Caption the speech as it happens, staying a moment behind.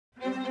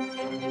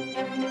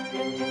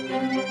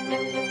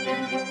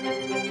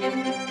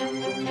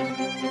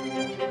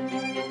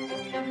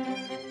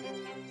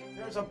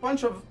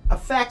bunch of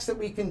effects that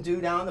we can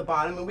do down the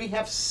bottom, and we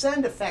have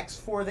send effects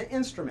for the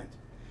instrument.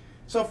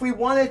 So if we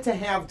wanted to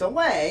have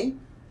delay,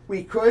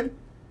 we could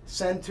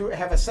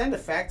have a send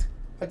effect,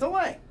 a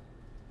delay.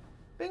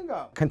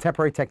 Bingo.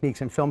 Contemporary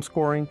techniques in film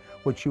scoring,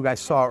 which you guys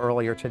saw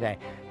earlier today.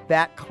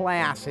 That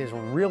class is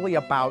really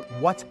about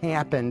what's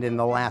happened in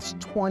the last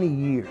 20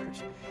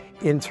 years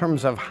in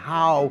terms of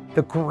how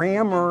the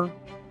grammar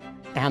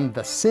and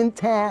the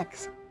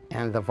syntax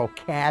and the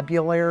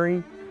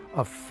vocabulary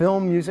of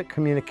film music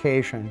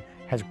communication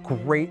has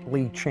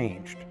greatly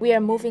changed. We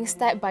are moving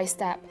step by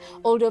step.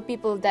 Although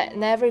people that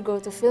never go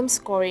to film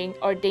scoring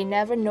or they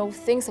never know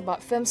things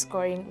about film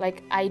scoring,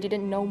 like I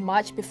didn't know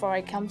much before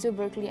I come to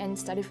Berklee and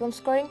study film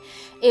scoring,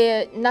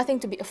 nothing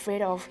to be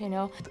afraid of, you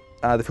know.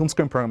 The film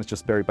scoring program is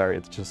just very varied.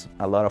 It's just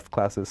a lot of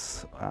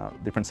classes,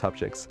 different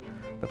subjects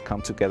that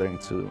come together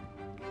into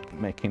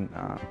making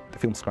the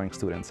film scoring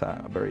students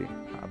very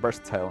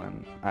versatile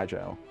and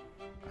agile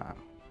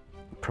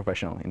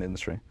professional in the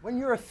industry. When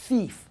you're a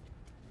thief,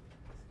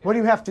 what do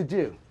you have to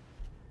do?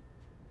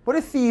 What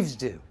do thieves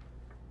do?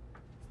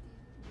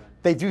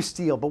 They do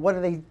steal, but what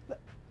do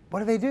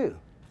they do?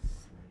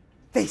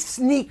 They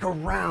sneak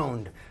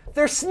around.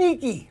 They're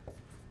sneaky,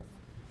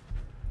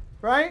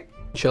 right?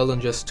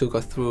 Sheldon just took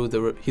us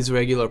through his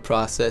regular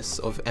process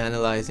of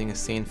analyzing a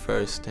scene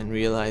first and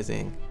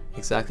realizing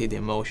exactly the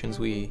emotions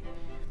we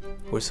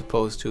were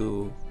supposed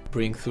to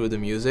bring through the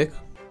music.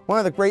 One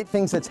of the great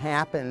things that's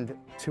happened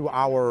to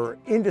our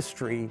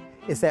industry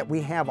is that we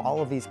have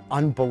all of these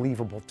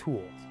unbelievable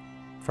tools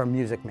for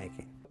music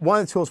making. One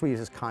of the tools we use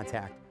is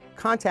Contact.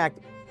 Contact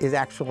is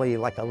actually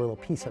like a little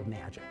piece of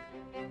magic.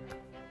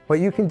 What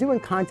you can do in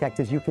Contact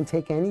is you can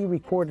take any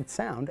recorded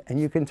sound and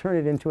you can turn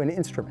it into an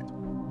instrument.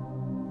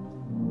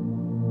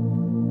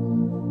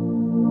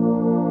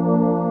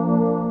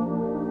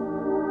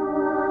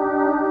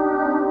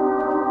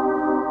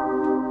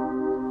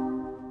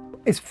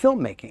 It's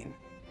filmmaking.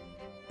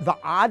 The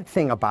odd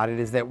thing about it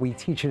is that we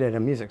teach it at a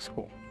music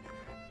school.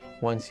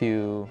 Once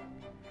you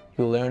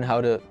learn how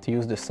to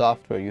use the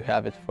software, you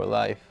have it for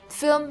life.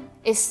 Film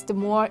is the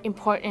more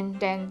important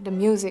than the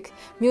music.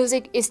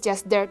 Music is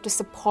just there to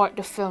support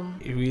the film.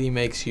 It really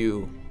makes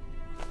you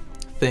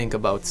think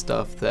about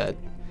stuff that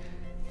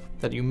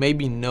you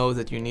maybe know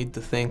that you need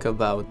to think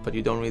about, but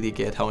you don't really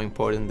get how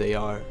important they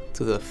are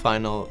to the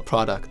final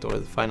product or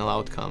the final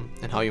outcome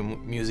and how your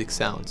music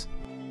sounds.